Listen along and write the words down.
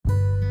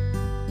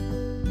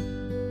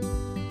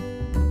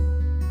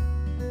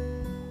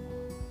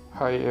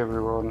Hi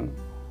everyone,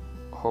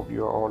 hope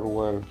you are all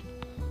well.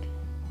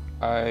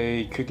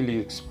 I quickly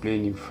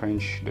explain in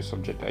French the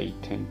subject I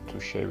intend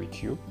to share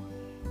with you,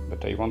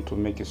 but I want to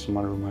make a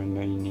small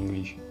reminder in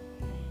English.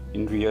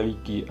 In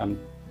reality, I'm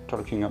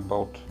talking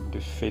about the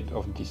fate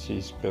of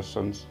deceased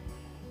persons'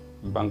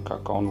 bank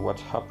account, what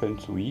happened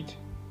to it,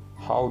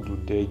 how do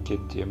they get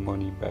their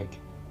money back.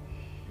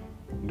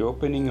 The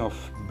opening of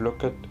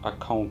blocked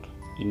account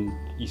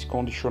is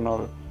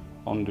conditional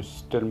on the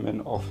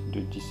settlement of the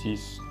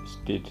deceased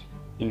state.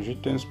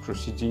 Inheritance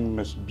proceeding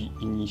must be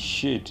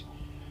initiated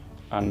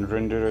and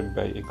rendered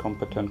by a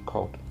competent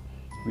court,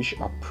 which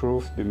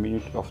approve the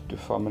minute of the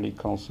family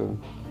council,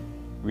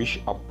 which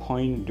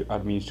appoint the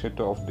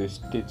administrator of the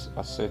state's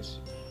assets,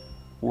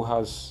 who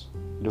has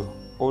the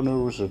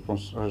onerous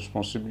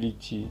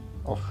responsibility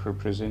of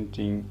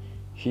representing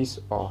his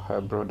or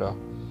her brother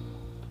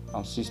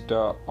and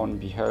sister on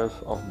behalf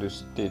of the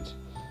state.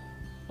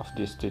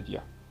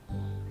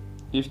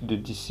 If the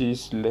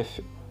deceased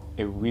left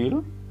a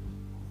will,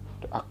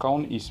 the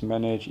account is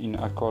managed in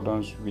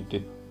accordance with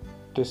the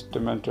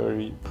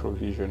testamentary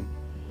provision.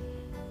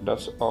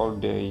 That's all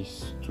there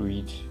is to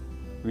it,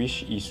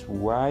 which is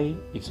why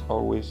it's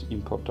always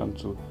important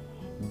to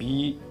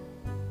be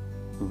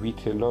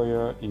with a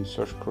lawyer in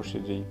such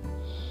proceeding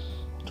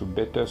to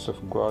better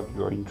safeguard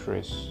your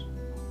interests.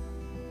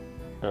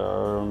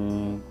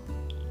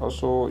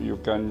 Also, you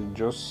can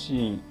just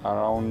see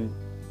around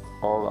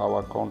all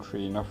our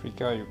country in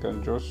Africa, you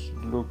can just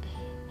look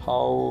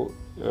how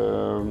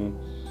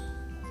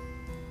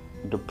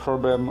the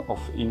problem of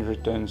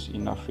inheritance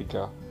in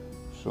Africa.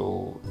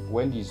 So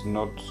when it's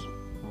not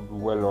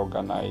well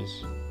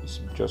organized,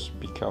 it's just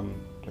become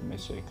the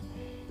mistake.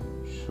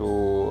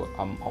 So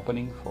I'm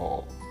opening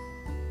for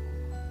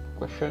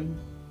question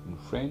in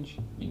French,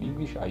 in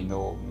English. I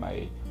know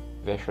my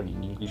version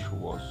in English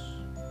was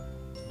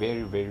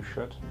very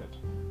short,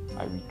 but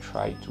I will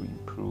try to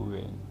improve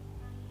and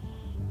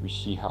we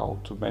see how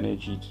to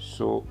manage it.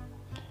 So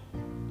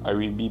I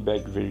will be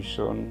back very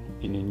soon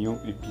in a new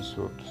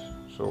episode.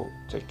 So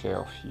take care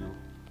of you.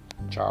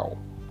 Ciao.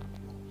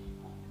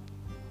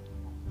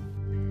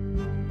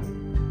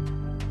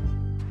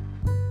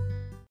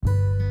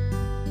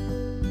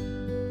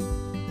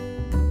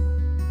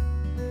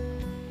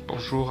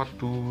 Bonjour à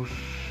tous,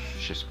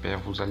 j'espère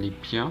que vous allez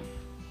bien,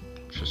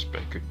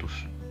 j'espère que tout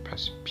se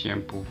passe bien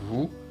pour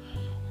vous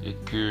et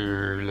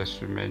que la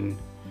semaine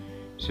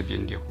s'est bien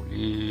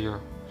déroulée.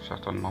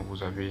 Certainement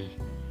vous avez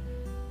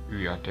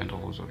eu à atteindre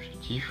vos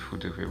objectifs, vous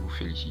devez vous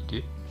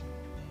féliciter.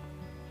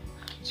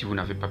 Si vous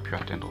n'avez pas pu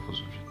atteindre vos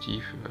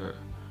objectifs,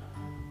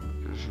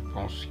 je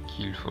pense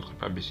qu'il ne faudrait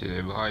pas baisser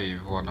les bras et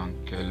voir dans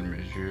quelle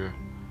mesure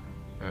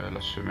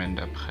la semaine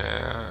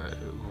d'après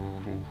vous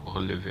vous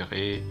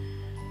releverez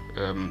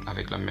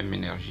avec la même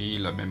énergie,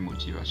 la même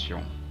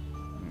motivation.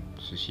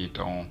 Ceci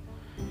étant,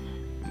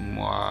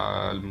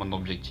 moi, mon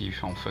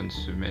objectif en fin de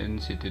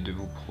semaine, c'était de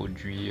vous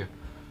produire,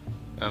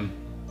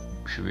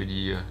 je veux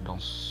dire, dans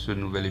ce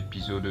nouvel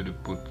épisode de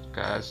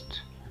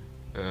podcast,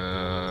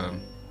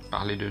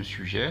 parler d'un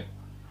sujet.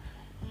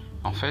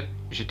 En fait,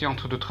 j'étais en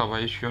train de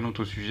travailler sur un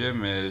autre sujet,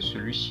 mais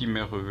celui-ci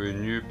m'est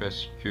revenu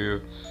parce que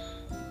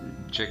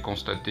j'ai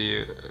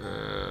constaté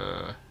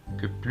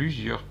que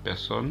plusieurs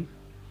personnes,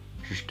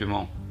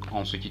 justement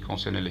en ce qui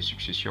concerne les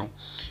successions,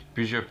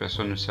 plusieurs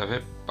personnes ne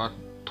savaient pas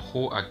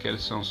trop à quel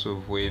sens se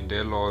vouer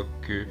dès lors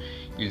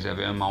qu'ils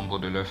avaient un membre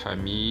de leur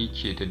famille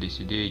qui était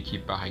décédé et qui,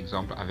 par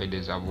exemple, avait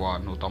des avoirs,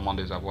 notamment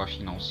des avoirs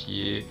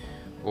financiers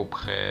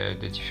auprès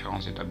des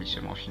différents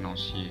établissements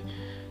financiers.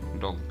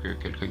 Donc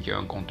quelqu'un qui a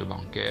un compte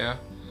bancaire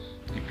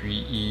et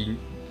puis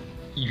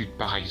il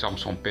par exemple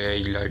son père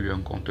il a eu un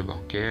compte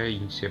bancaire,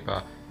 il ne sait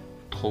pas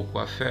trop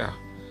quoi faire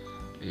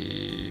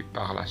et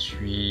par la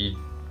suite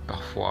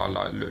parfois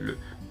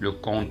le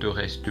compte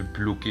reste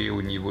bloqué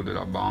au niveau de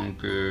la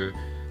banque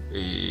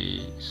et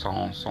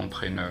sans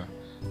preneur.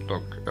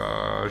 Donc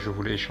je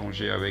voulais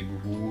échanger avec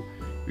vous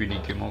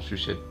uniquement sur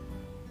ce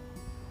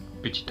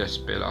petit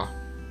aspect là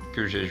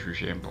que j'ai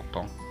jugé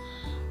important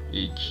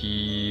et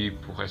qui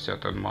pourrait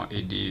certainement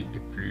aider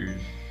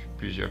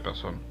plusieurs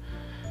personnes.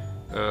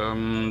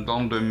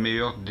 Dans de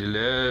meilleurs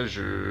délais,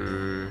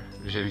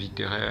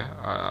 j'inviterai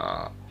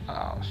à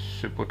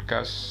ce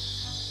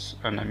podcast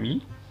un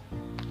ami,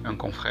 un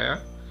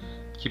confrère,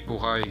 qui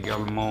pourra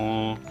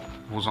également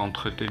vous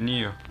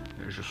entretenir.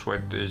 Je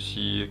souhaite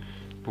ainsi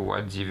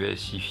pouvoir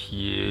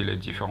diversifier les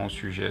différents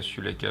sujets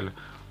sur lesquels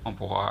on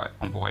pourra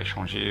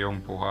échanger, on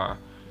pourra,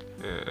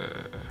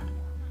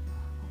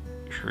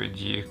 je veux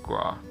dire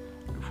quoi,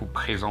 vous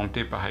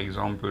présenter par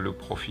exemple le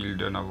profil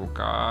d'un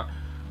avocat,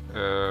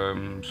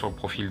 son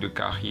profil de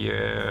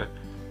carrière,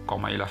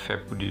 comment il a fait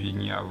pour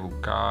devenir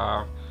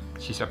avocat,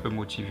 si ça peut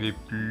motiver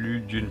plus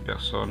d'une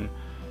personne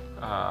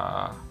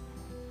à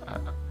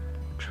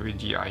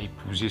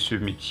épouser ce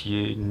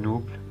métier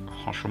noble.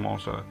 Franchement,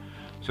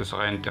 ce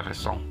serait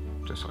intéressant.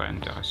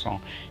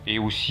 Et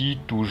aussi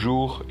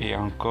toujours et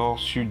encore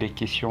sur des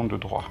questions de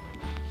droit.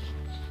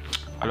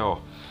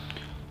 Alors,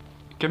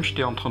 comme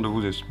j'étais en train de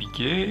vous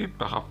expliquer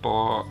par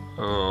rapport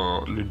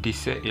le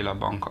décès et la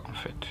banque en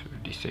fait, le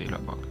décès et la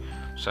banque.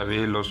 Vous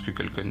savez, lorsque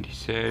quelqu'un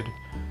décède,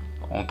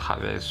 on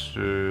traverse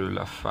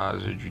la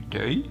phase du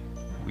deuil,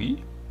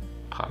 oui,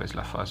 on traverse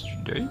la phase du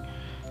deuil,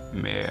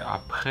 mais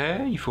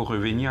après, il faut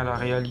revenir à la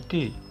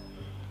réalité.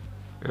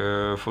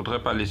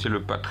 Faudrait pas laisser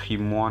le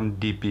patrimoine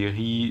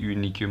dépérir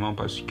uniquement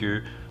parce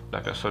que la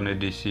personne est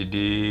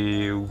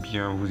décédée ou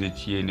bien vous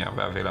étiez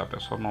énervé avec la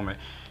personne. Non, mais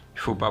il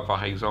faut pas,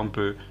 par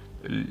exemple,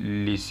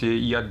 laisser...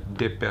 Il y a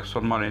des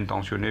personnes mal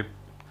intentionnées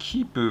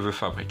qui peuvent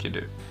fabriquer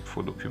des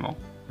faux documents.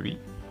 Oui,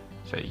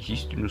 ça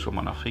existe. Nous sommes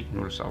en Afrique,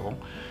 nous le savons.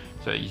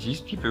 Ça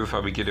existe. Qui peuvent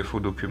fabriquer des faux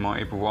documents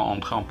et pouvoir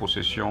entrer en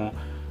possession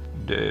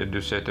de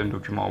certains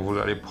documents. Vous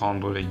allez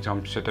prendre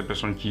l'exemple de certaines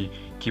personnes qui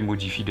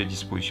modifient des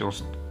dispositions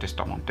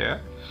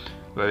testamentaires.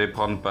 Vous allez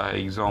prendre par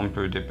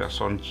exemple des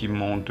personnes qui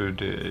montent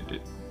des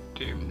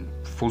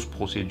fausses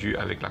procédures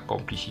avec la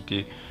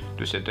complicité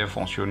de certains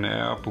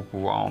fonctionnaires pour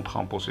pouvoir entrer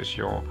en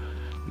possession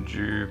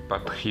du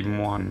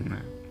patrimoine.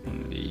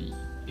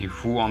 Et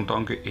vous, en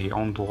tant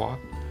qu'ayant droit,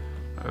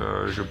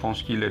 je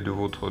pense qu'il est de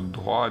votre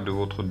droit, de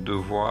votre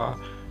devoir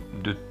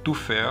de tout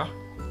faire.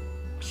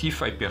 S'il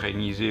faille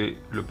pérenniser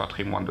le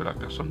patrimoine de la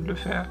personne, de le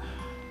faire.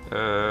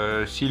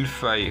 S'il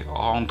faille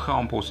rentrer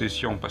en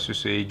possession, parce que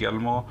c'est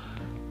également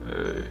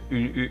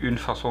une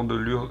façon de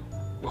lui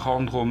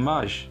rendre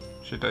hommage,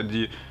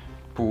 c'est-à-dire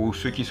pour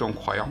ceux qui sont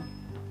croyants,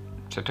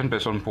 certaines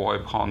personnes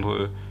pourraient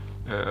prendre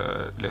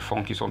les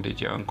fonds qui sont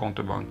dédiés à un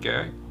compte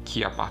bancaire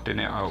qui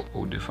appartenait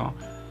au défunt,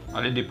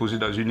 aller déposer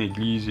dans une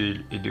église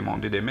et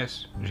demander des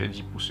messes. J'ai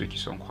dit pour ceux qui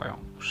sont croyants.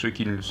 Pour ceux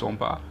qui ne le sont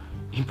pas,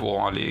 ils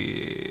pourront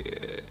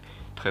aller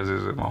très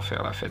aisément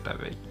faire la fête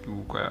avec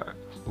ou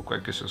quoi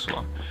que ce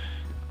soit.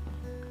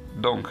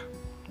 Donc,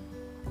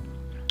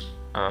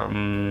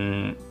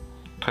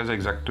 très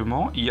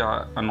exactement, il y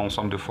a un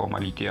ensemble de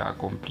formalités à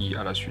accomplir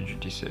à la suite du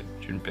décès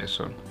d'une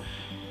personne.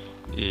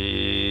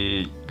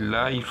 Et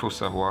là, il faut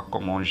savoir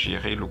comment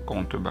gérer le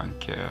compte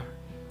bancaire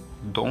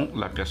dont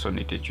la personne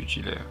était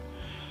titulaire.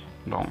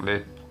 Donc,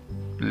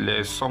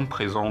 les sommes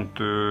présentes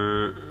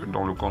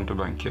dans le compte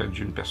bancaire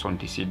d'une personne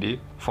décédée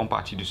font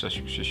partie de sa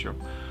succession.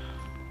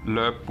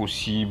 Leur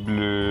possible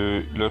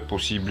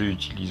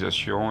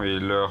utilisation et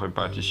leur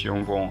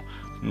répartition vont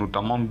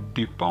notamment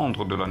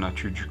dépendre de la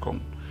nature du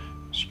compte.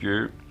 Parce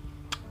que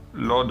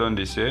lors d'un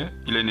décès,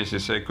 il est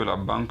nécessaire que la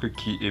banque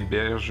qui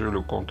héberge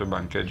le compte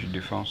bancaire du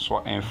défunt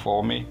soit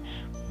informée.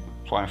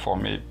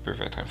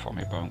 Peuvent être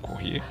informés par un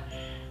courrier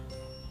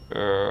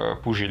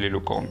pour geler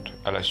le compte.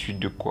 À la suite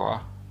de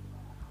quoi,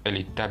 elle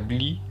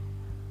établit,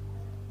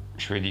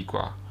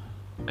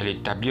 elle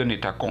établit un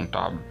état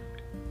comptable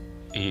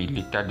et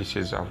l'état de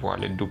ses avoirs,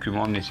 les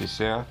documents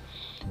nécessaires,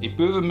 et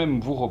peuvent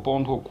même vous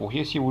répondre au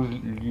courrier si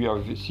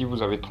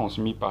vous avez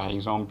transmis par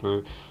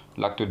exemple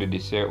l'acte de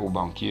décès au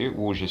banquier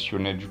ou au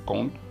gestionnaire du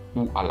compte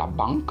ou à la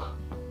banque.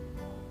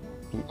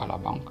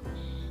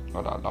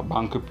 Voilà, la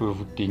banque peut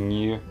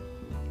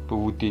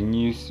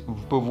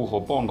vous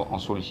répondre en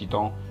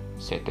sollicitant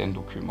certains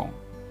documents.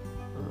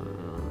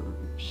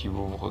 Si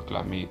vous vous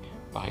réclamez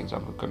par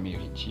exemple comme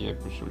héritier, elle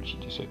peut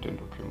solliciter certains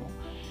documents.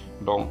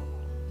 Donc,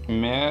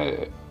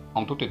 mais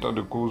en tout état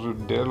de cause,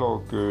 dès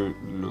lors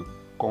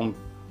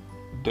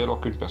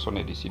qu'une personne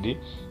est décédée,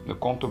 le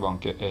compte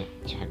bancaire est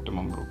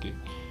directement bloqué.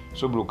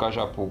 Ce blocage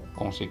a pour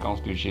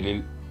conséquence de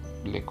geler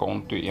les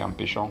comptes et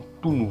empêchant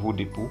tout nouveau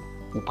dépôt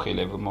ou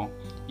prélèvement,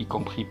 y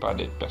compris par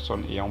des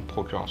personnes ayant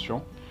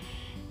procuration,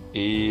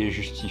 et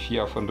justifié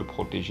afin de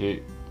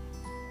protéger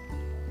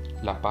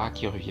la part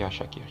qui revient à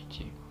chaque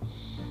héritier.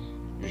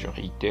 Je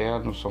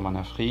réitère, nous sommes en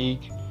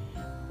Afrique,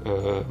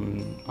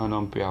 un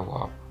homme peut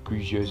avoir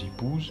plusieurs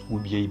épouses, ou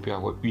bien il peut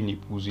avoir une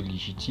épouse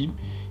légitime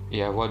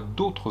et avoir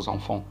d'autres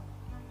enfants.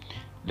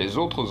 Les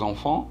autres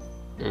enfants,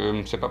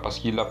 c'est pas parce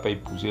qu'il n'a pas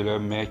épousé leur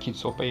mère qu'ils ne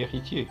sont pas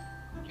héritiers.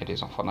 Il y a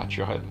des enfants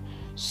naturels.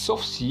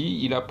 Sauf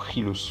si il a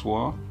pris le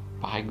soin,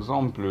 par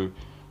exemple,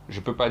 je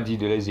ne peux pas dire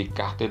de les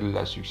écarter de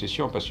la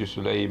succession parce que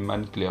cela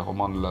émane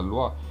clairement de la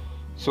loi.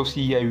 Sauf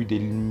s'il y a eu des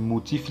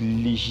motifs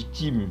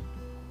légitimes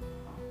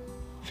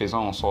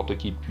faisant en sorte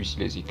qu'ils puissent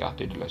les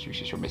écarter de la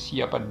succession. Mais s'il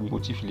n'y a pas de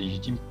motif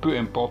légitime, peu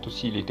importe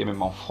s'il était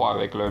même en froid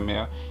avec leur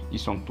mère, ils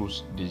sont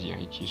tous des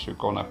héritiers, ce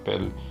qu'on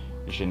appelle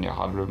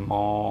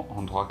généralement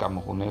en droit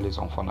camerounais les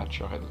enfants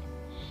naturels.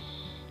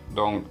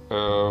 Donc,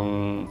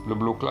 le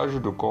blocage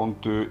de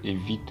compte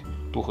évite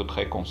tout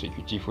retrait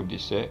consécutif au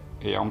décès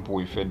ayant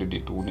pour effet de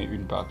détourner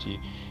une partie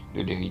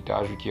de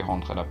l'héritage qui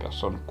rendrait la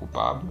personne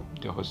coupable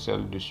de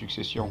recel de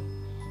succession.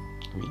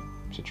 Oui,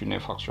 c'est une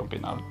infraction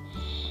pénale.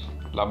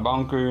 La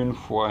banque, une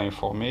fois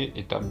informée,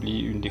 établit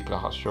une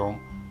déclaration.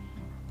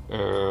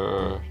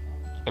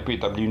 Elle peut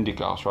établir une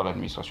déclaration à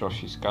l'administration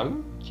fiscale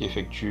qui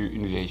effectue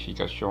une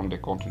vérification des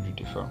comptes du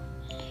défunt.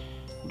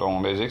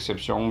 Donc, les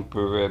exceptions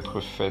peuvent être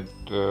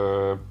faites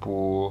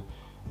pour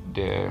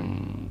des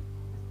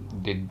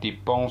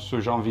dépenses,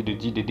 j'ai envie de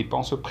dire des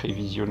dépenses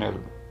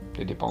prévisionnelles.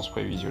 Des dépenses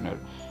prévisionnelles.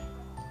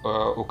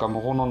 Au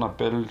Cameroun, on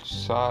appelle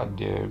ça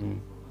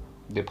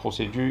des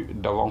procédures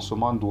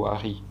d'avancement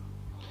douari.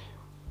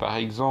 Par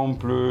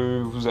exemple,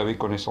 vous avez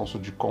connaissance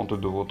du compte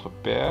de votre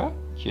père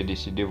qui est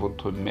décédé,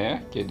 votre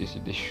mère qui est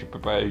décédée. Je ne peux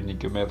pas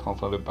uniquement être en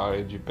train de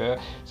parler du père.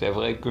 C'est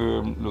vrai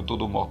que le taux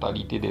de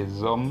mortalité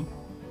des hommes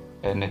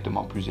est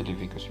nettement plus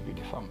élevé que celui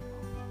des femmes.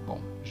 Bon,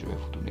 je vais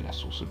vous donner la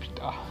source plus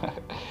tard.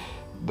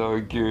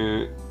 Donc,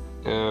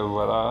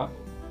 voilà.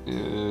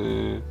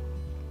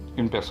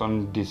 Une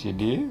personne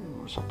décédée,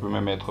 ça peut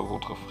même être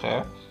votre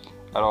frère.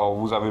 Alors,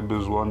 vous avez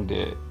besoin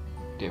des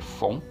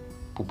fonds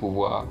pour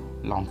pouvoir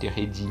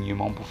l'enterrer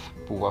dignement, pour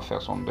pouvoir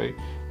faire son deuil.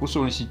 Vous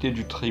sollicitez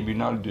du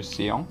tribunal de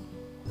Séan,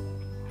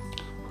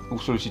 vous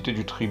sollicitez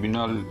du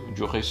tribunal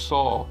du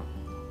ressort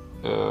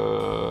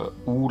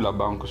où la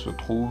banque se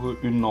trouve,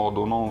 une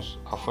ordonnance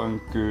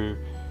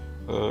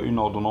une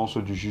ordonnance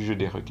du juge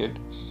des requêtes,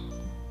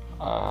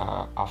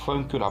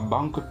 afin que la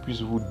banque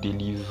puisse vous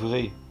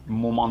délivrer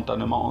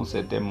momentanément un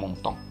certain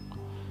montant.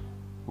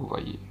 Vous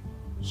voyez,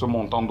 ce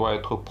montant doit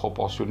être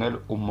proportionnel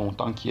au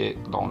montant qui est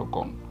dans le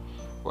compte.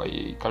 Vous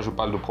voyez, quand je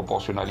parle de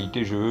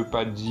proportionnalité, je ne veux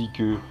pas dire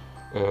que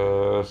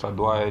ça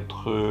doit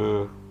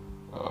être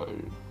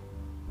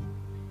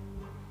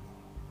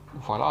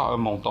voilà, un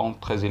montant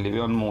très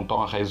élevé, un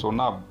montant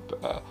raisonnable.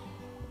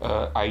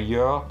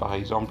 Ailleurs, par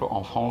exemple,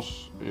 en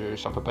France,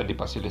 ça ne peut pas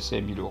dépasser les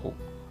 5 000 euros.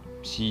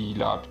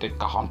 S'il a peut-être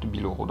 40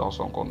 000 euros dans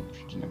son compte,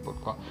 je dis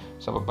n'importe quoi,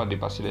 ça ne peut pas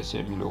dépasser les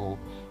 5 000 euros.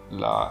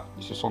 Là,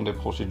 ce sont des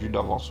procédures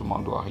d'avancement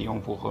douanier. On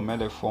vous remet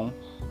les fonds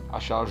à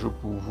charge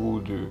pour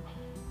vous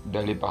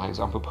d'aller, par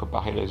exemple,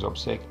 préparer les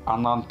obsèques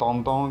en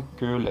attendant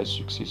que la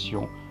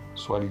succession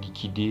soit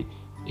liquidée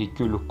et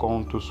que le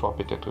compte soit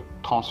peut-être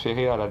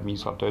transféré à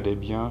l'administrateur des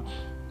biens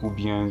ou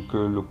bien que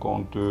le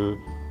compte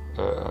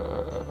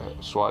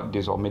soit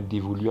désormais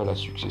dévolu à la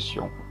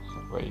succession.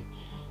 Oui.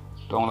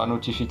 Donc la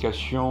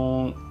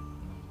notification,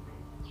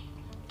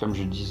 comme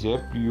je disais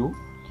plus haut,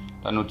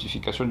 la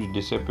notification du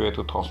décès peut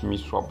être transmise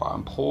soit par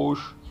un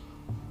proche,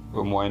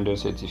 au moyen d'un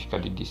certificat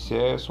de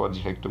décès, soit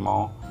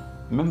directement,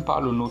 même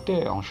par le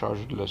notaire en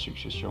charge de la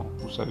succession.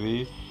 Vous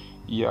savez,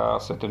 il y a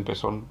certaines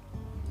personnes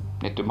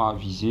nettement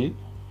avisées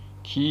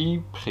qui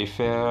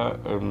préfèrent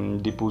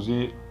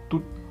déposer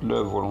toute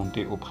leur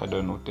volonté auprès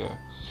d'un notaire.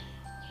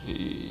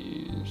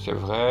 Et c'est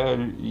vrai,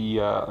 il y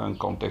a un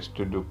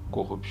contexte de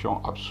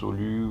corruption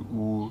absolue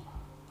où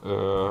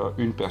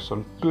une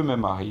personne peut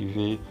même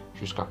arriver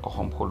jusqu'à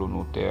corrompre le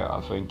notaire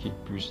afin qu'il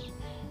puisse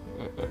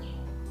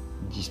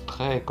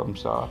distraire comme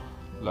ça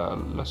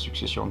la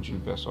succession d'une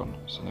personne.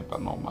 Ce n'est pas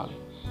normal.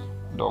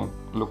 Donc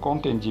le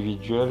compte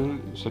individuel,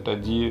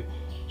 c'est-à-dire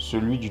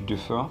celui du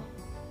défunt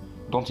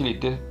dont il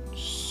était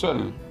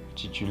seul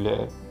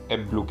titulaire, est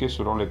bloqué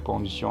selon les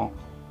conditions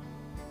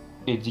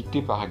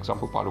édictées par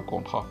exemple par le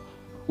contrat,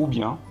 ou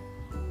bien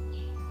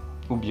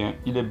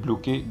il est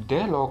bloqué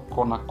dès lors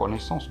qu'on a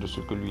connaissance de ce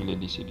que lui il est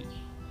décédé.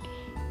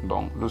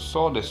 Donc le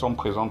sort des sommes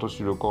présentes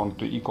sur le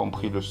compte, y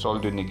compris le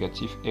solde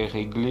négatif, est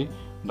réglé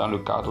dans le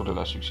cadre de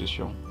la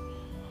succession.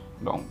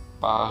 Donc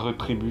par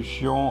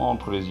rétribution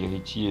entre les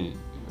héritiers,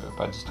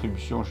 par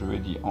distribution je veux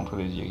dire entre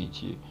les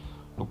héritiers,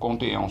 le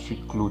compte est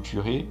ensuite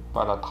clôturé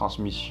par la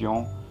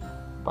transmission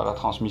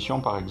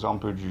par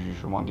exemple du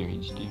jugement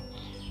d'hérédité.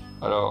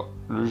 Alors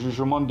le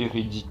jugement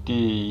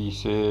d'hérédité,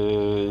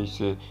 c'est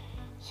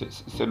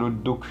le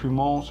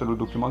document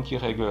qui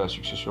règle la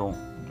succession de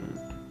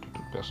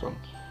toute personne.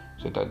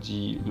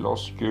 C'est-à-dire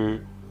lorsque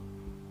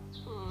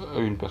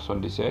une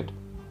personne décède,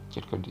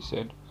 quelqu'un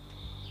décède,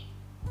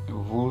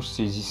 vous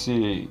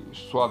saisissez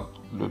soit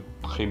le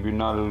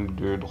tribunal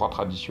de droit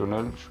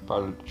traditionnel,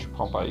 je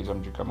prends par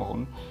exemple du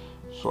Cameroun,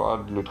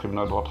 soit le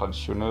tribunal de droit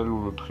traditionnel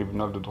ou le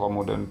tribunal de droit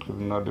moderne, le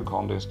tribunal de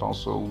grande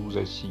instance où vous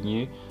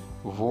assignez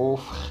vos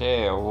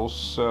frères, vos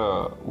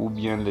sœurs ou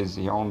bien les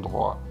ayants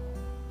droit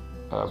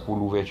pour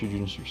l'ouverture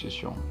d'une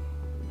succession.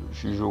 Le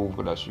juge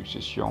ouvre la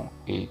succession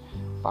et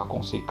par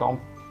conséquent,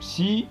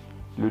 si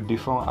le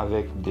défunt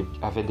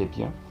avait des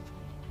biens,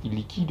 il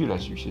liquide la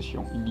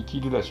succession. Il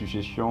liquide la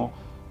succession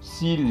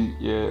si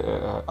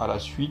à la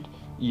suite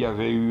il y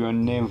avait eu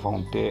un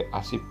inventaire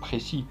assez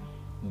précis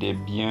des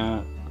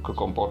biens que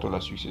comporte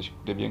la succession,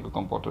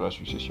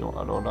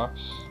 alors là,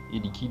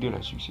 il liquide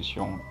la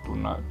succession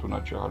tout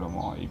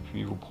naturellement et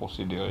puis vous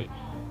procéderez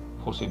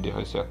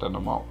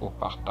certainement au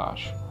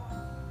partage.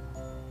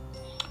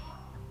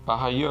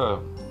 Par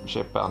ailleurs,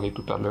 j'ai parlé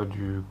tout à l'heure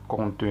du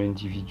compte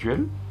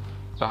individuel.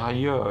 Par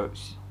ailleurs,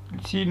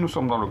 si nous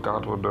sommes dans le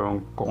cadre d'un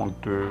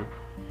compte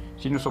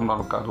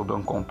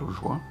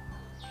joint,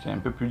 c'est un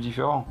peu plus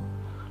différent.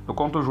 Le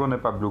compte joint n'est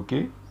pas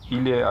bloqué,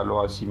 il est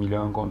alors assimilé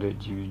à un compte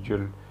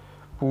individuel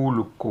pour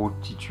le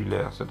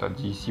co-titulaire,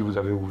 c'est-à-dire si vous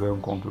avez ouvert un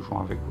compte joint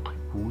avec votre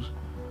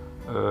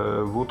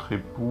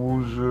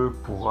épouse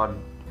pourra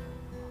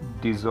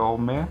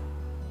désormais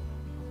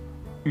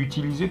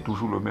utiliser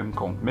toujours le même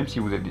compte, même si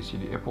vous êtes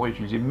décédé. Elle pourra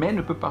utiliser, mais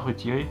ne peut pas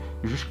retirer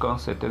jusqu'à un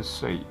certain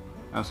seuil,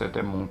 un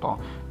certain montant,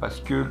 parce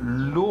que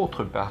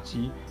l'autre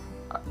partie,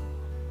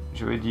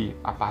 je veux dire,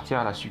 appartient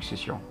à la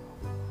succession.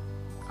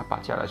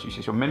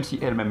 Même si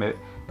elle-même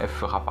elle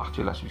fera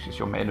partie de la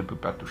succession, mais elle ne peut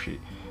pas toucher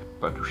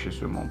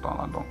ce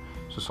montant-là. Donc,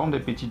 ce sont des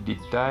petits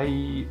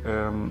détails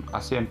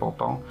assez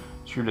importants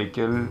sur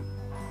lesquels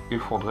il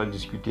faudrait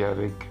discuter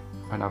avec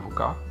un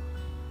avocat,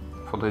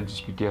 il faudrait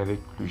discuter avec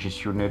le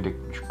gestionnaire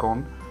du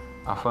compte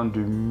afin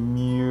de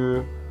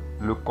mieux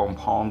le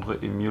comprendre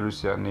et mieux le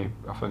cerner,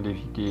 afin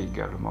d'éviter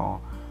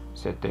également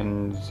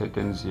certaines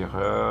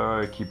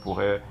erreurs qui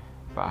pourraient,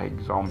 par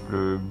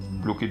exemple,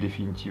 bloquer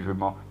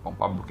définitivement, bon,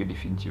 pas bloquer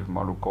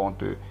définitivement le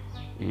compte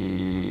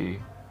et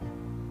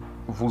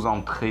vous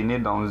entraîner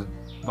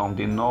dans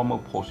d'énormes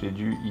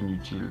procédures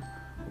inutiles.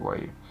 Vous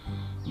voyez.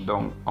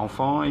 Donc,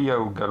 enfin, il y a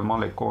également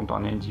les comptes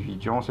en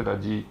indivision,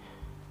 c'est-à-dire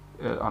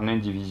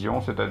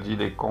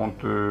les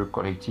comptes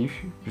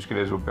collectifs, puisque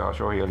les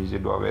opérations réalisées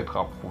doivent être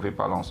approuvées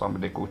par l'ensemble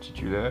des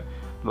co-titulaires.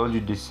 Lors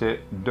du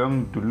décès de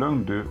l'un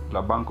d'eux,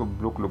 la banque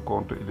bloque le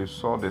compte et le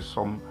sort des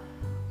sommes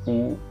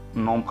ou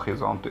non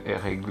présentes est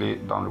réglé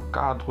dans le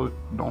cadre,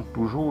 donc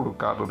toujours le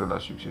cadre de la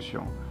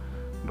succession.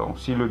 Donc,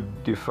 si le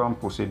défunt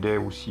possédait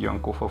aussi un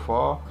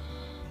coffre-fort,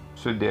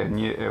 ce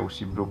dernier est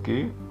aussi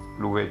bloqué.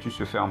 L'ouverture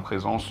se fait en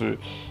présence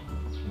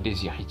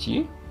des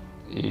héritiers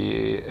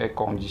et est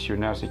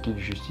conditionnée à ce qu'ils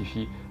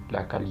justifient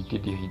la qualité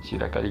d'héritier.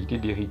 La qualité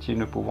d'héritier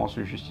ne pouvant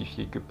se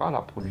justifier que par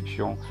la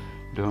production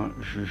d'un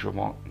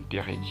jugement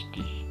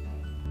d'hérédité.